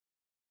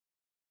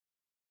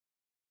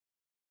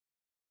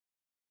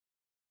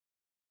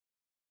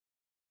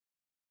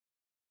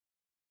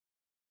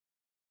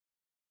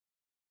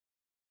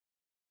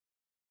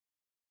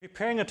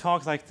Preparing a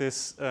talk like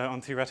this on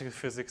theoretical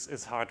physics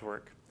is hard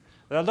work.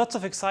 There are lots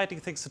of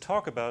exciting things to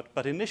talk about,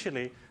 but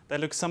initially they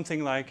look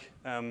something like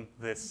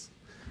this.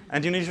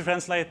 And you need to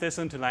translate this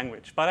into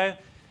language. But I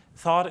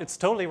thought it's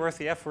totally worth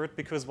the effort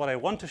because what I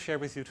want to share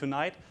with you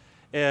tonight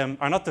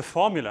are not the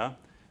formula,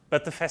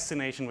 but the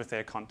fascination with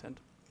their content.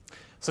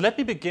 So let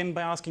me begin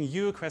by asking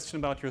you a question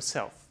about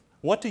yourself.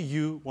 What do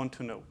you want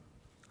to know?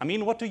 I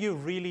mean, what do you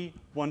really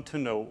want to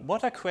know?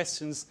 What are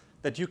questions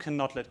that you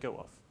cannot let go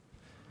of?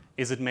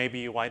 Is it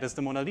maybe, why does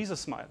the Mona Lisa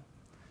smile?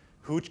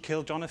 Who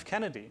killed John F.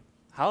 Kennedy?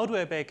 How do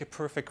I bake a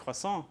perfect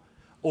croissant?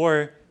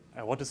 Or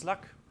what is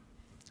luck?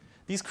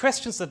 These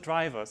questions that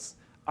drive us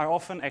are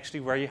often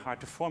actually very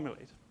hard to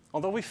formulate.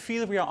 Although we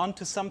feel we are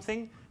onto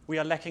something, we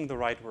are lacking the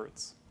right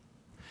words.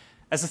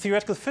 As a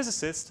theoretical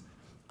physicist,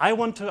 I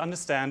want to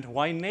understand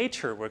why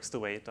nature works the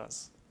way it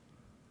does.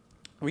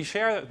 We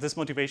share this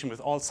motivation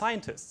with all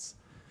scientists,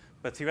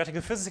 but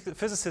theoretical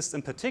physicists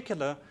in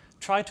particular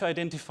try to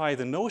identify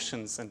the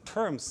notions and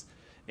terms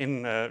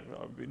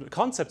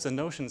concepts and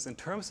notions in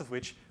terms of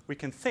which we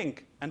can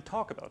think and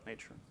talk about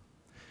nature.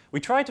 We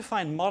try to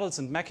find models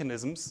and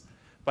mechanisms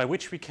from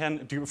which we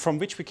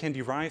can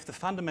derive the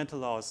fundamental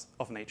laws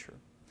of nature.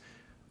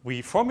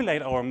 We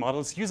formulate our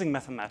models using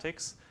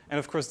mathematics, and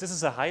of course this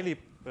is a highly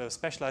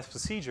specialized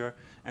procedure,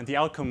 and the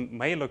outcome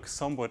may look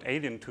somewhat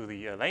alien to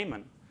the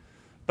layman.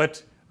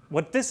 But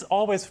what this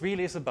always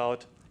really is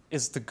about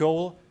is the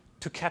goal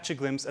to catch a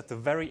glimpse at the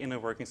very inner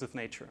workings of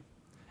nature,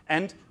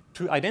 and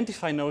to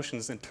identify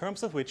notions in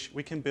terms of which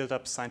we can build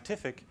up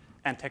scientific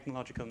and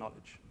technological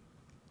knowledge.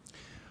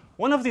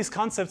 One of these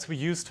concepts we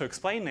use to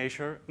explain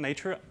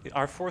nature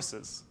are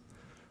forces.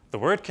 The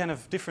word can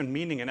have different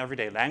meaning in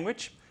everyday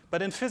language,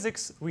 but in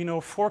physics we know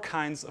 4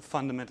 kinds of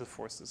fundamental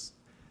forces.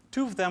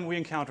 2 of them we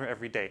encounter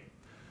every day.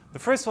 The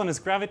first one is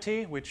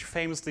gravity, which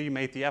famously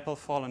made the apple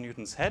fall on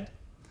Newton's head.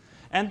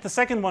 And the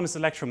second one is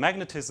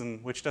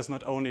electromagnetism, which does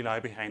not only lie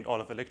behind all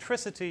of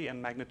electricity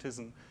and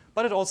magnetism,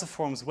 but it also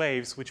forms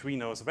waves, which we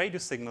know as radio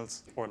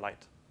signals or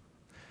light.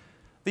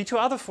 The 2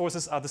 other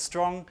forces are the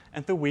strong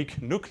and the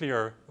weak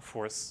nuclear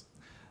force.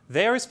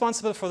 They are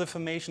responsible for the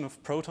formation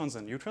of protons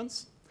and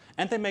neutrons,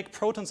 and they make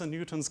protons and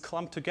neutrons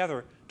clump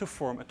together to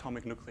form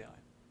atomic nuclei.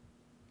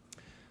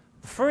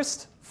 The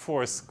first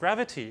force,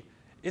 gravity,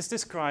 is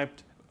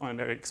described and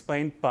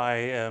explained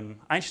by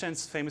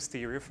Einstein's famous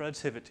theory of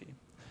relativity.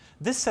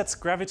 This sets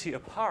gravity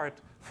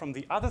apart from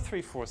the other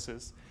 3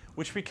 forces,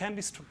 which we can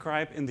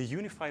describe in the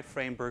unified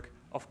framework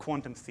of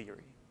quantum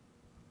theory.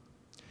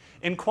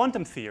 In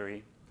quantum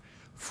theory,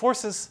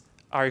 forces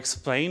are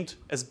explained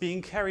as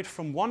being carried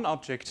from one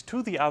object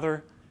to the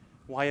other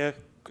via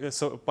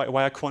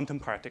quantum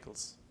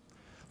particles.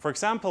 For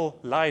example,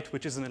 light,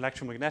 which is an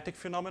electromagnetic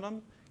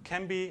phenomenon,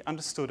 can be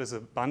understood as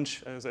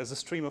a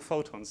stream of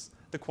photons,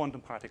 the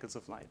quantum particles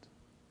of light.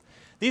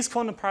 These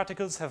quantum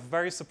particles have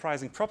very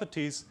surprising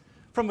properties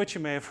from which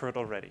you may have heard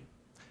already.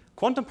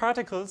 Quantum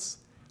particles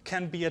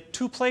can be at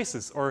 2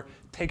 places or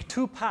take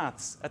 2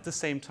 paths at the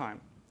same time.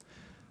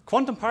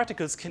 Quantum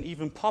particles can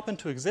even pop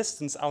into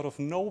existence out of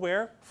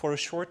nowhere for a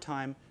short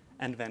time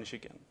and vanish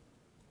again.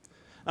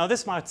 Now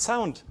this might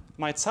sound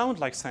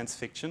like science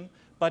fiction,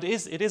 but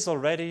it is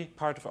already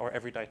part of our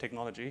everyday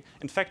technology.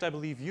 In fact, I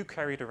believe you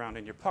carry it around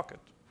in your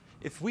pocket.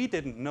 If we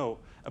didn't know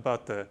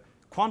about the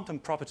quantum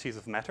properties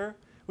of matter,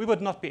 we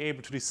would not be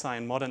able to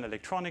design modern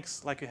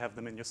electronics like you have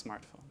them in your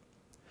smartphone.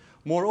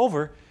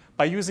 Moreover,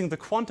 by using the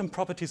quantum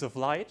properties of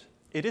light,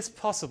 it is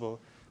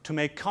possible to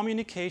make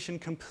communication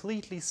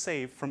completely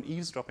safe from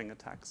eavesdropping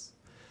attacks.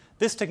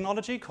 This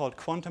technology, called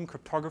quantum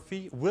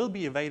cryptography, will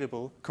be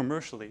available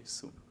commercially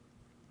soon.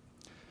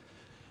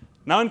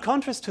 Now, in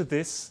contrast to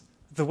this,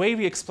 the way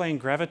we explain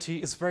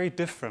gravity is very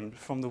different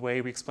from the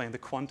way we explain the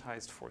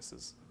quantized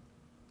forces.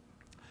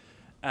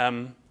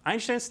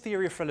 Einstein's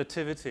theory of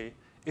relativity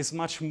is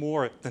much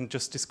more than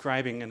just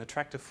describing an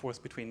attractive force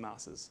between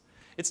masses.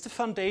 It's the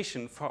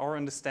foundation for our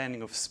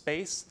understanding of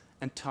space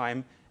and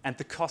time and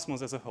the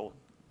cosmos as a whole.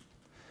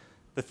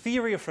 The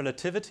theory of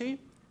relativity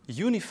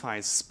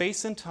unifies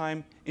space and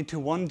time into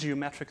one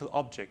geometrical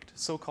object,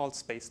 so-called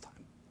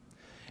space-time.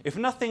 If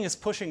nothing is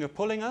pushing or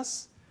pulling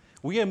us,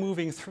 we are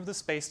moving through the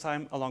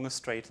space-time along a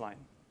straight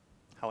line.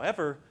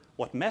 However,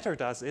 what matter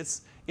does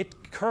is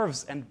it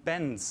curves and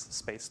bends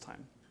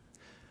space-time.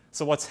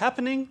 So what's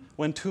happening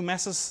when 2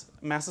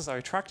 masses are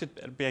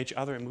attracted by each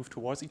other and move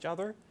towards each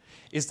other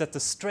is that the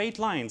straight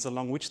lines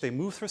along which they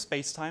move through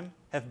space-time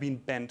have been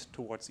bent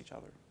towards each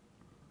other.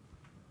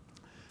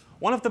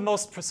 One of the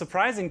most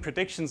surprising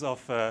predictions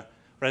of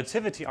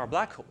relativity are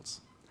black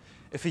holes.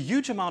 If a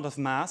huge amount of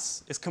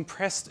mass is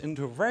compressed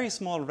into a very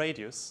small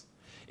radius,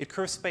 it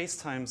curves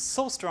space-time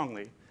so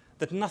strongly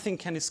that nothing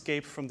can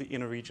escape from the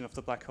inner region of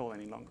the black hole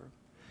any longer.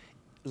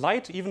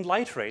 Even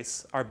light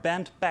rays are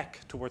bent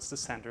back towards the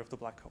center of the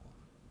black hole.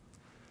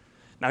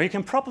 Now you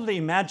can probably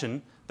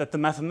imagine that the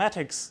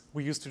mathematics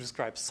we use to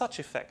describe such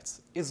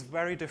effects is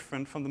very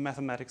different from the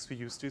mathematics we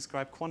use to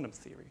describe quantum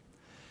theory.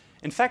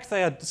 In fact,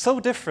 they are so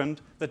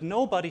different that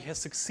nobody has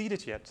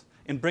succeeded yet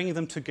in bringing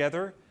them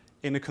together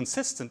in a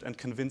consistent and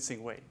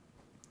convincing way.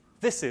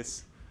 This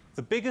is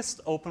the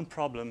biggest open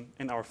problem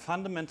in our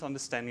fundamental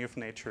understanding of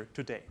nature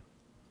today.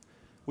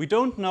 We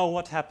don't know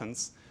what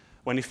happens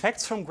when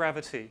effects from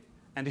gravity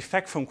and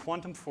effects from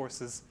quantum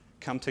forces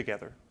come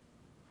together.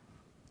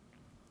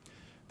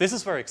 This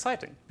is very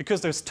exciting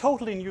because there's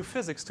totally new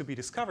physics to be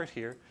discovered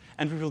here,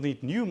 and we will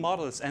need new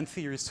models and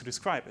theories to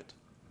describe it.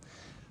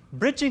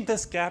 Bridging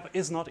this gap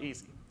is not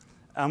easy.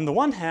 On the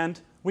one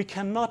hand, we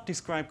cannot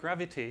describe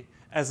gravity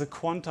as a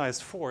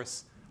quantized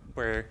force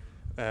where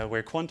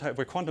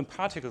quantum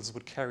particles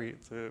would carry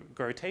the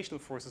gravitational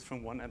forces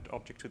from one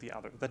object to the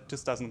other. That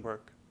just doesn't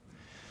work.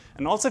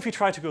 And also, if you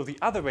try to go the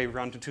other way, we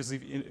run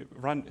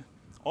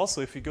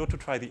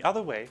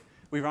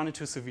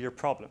into severe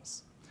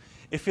problems.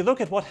 If you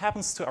look at what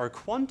happens to our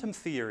quantum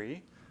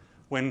theory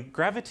when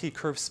gravity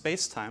curves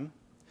space-time,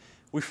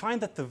 we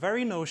find that the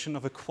very notion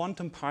of a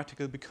quantum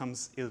particle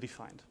becomes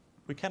ill-defined.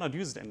 We cannot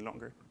use it any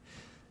longer.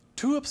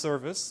 Two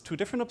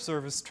different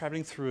observers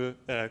traveling through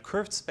a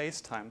curved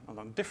space-time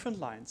along different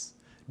lines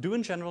do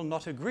in general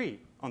not agree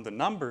on the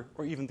number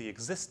or even the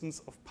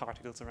existence of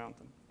particles around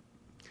them.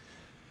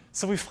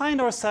 So we find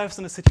ourselves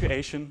in a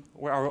situation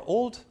where our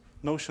old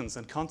notions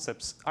and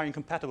concepts are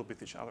incompatible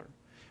with each other.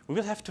 We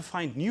will have to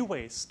find new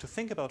ways to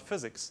think about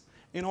physics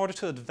in order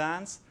to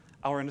advance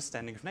our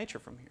understanding of nature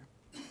from here.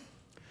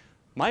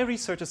 My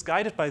research is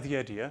guided by the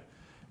idea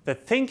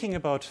that thinking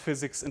about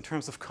physics in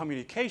terms of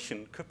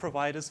communication could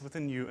provide us with a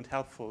new and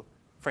helpful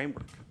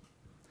framework.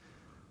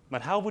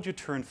 But how would you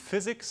turn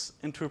physics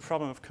into a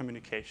problem of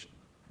communication?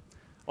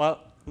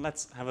 Well,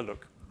 let's have a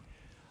look.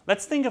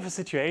 Let's think of a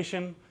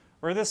situation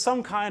where there's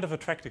some kind of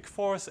attracting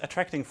force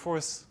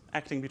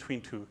acting between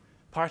two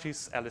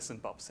parties, Alice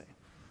and Bob, say.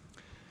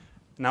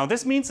 Now,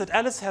 this means that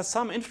Alice has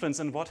some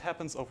influence on what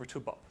happens over to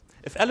Bob.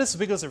 If Alice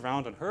wiggles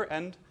around on her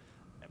end,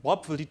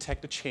 Bob will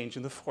detect a change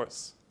in the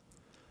force.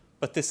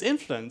 But this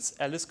influence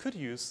Alice could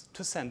use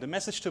to send a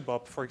message to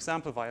Bob, for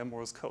example, via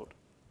Morse code.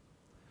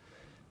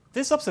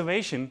 This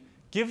observation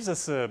gives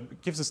us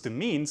the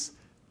means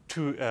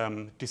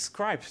to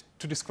describe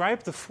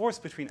the force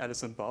between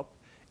Alice and Bob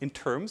in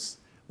terms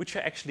which are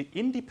actually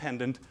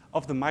independent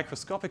of the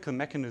microscopical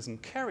mechanism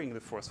carrying the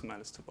force from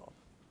Alice to Bob.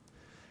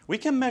 We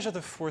can measure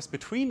the force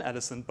between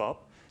Alice and Bob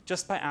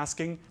just by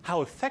asking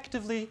how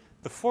effectively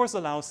the force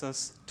allows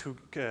us to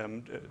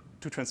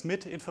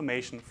transmit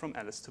information from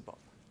Alice to Bob.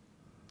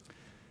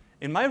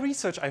 In my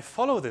research, I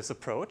follow this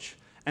approach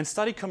and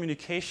study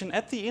communication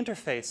at the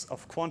interface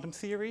of quantum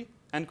theory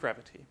and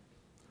gravity.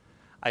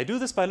 I do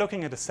this by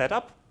looking at a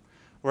setup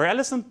where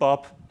Alice and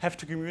Bob have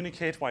to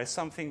communicate via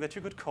something that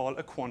you could call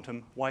a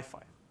quantum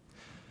Wi-Fi.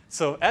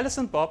 So Alice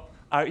and Bob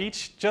are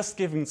each just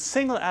giving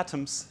single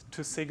atoms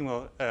to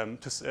signal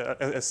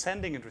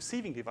sending and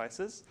receiving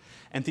devices,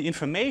 and the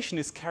information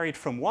is carried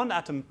from one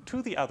atom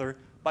to the other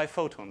by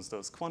photons,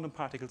 those quantum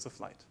particles of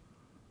light.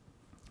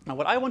 Now,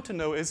 what I want to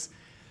know is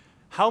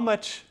how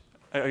much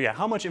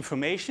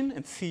information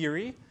in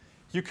theory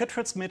you could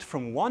transmit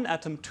from one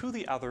atom to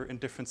the other in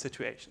different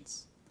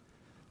situations.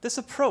 This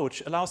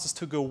approach allows us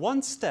to go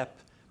one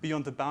step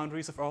beyond the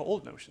boundaries of our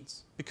old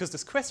notions, because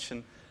this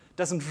question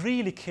doesn't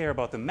really care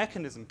about the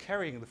mechanism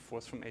carrying the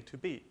force from A to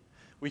B.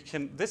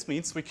 This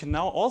means we can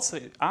now also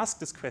ask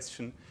this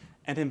question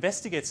and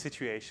investigate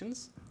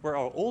situations where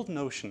our old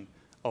notion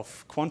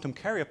of quantum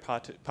carrier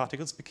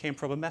particles became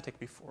problematic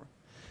before.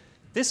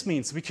 This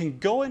means we can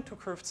go into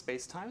curved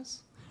spacetimes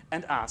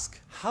and ask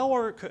how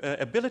our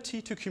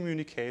ability to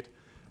communicate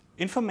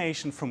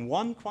information from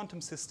one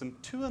quantum system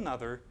to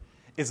another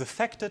is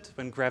affected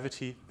when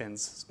gravity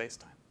bends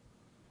spacetime.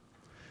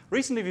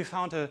 Recently, we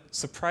found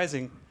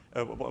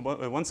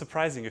one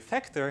surprising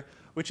effect there,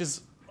 which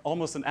is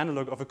almost an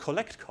analog of a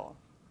collect call.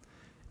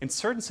 In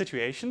certain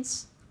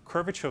situations,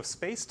 curvature of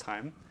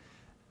spacetime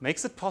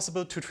makes it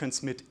possible to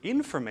transmit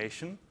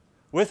information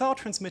without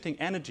transmitting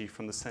energy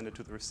from the sender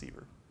to the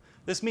receiver.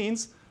 This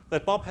means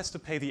that Bob has to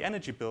pay the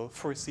energy bill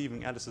for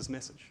receiving Alice's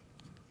message.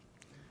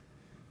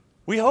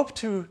 We hope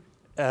to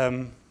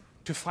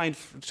find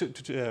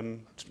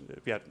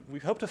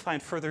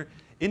further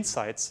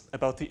insights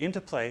about the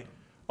interplay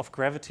of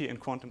gravity and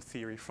quantum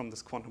theory from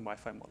this quantum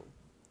Wi-Fi model.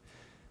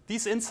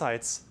 These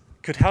insights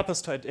could help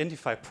us to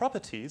identify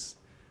properties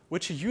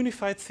which a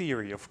unified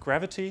theory of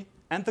gravity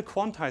and the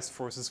quantized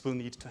forces will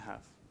need to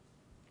have.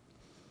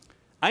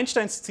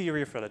 Einstein's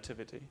theory of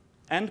relativity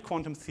and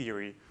quantum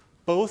theory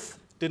both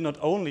did not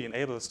only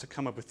enable us to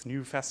come up with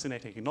new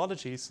fascinating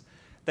technologies,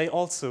 they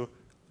also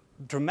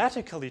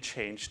dramatically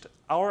changed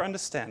our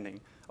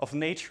understanding of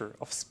nature,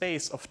 of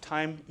space, of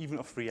time, even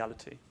of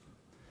reality.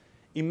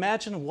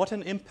 Imagine what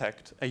an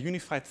impact a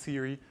unified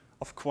theory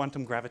of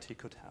quantum gravity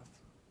could have.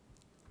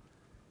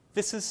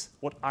 This is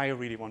what I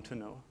really want to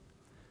know.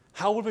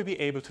 How will we be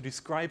able to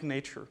describe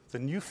nature, the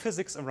new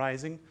physics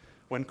arising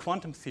when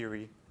quantum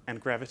theory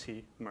and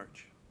gravity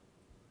merge?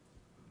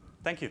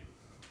 Thank you.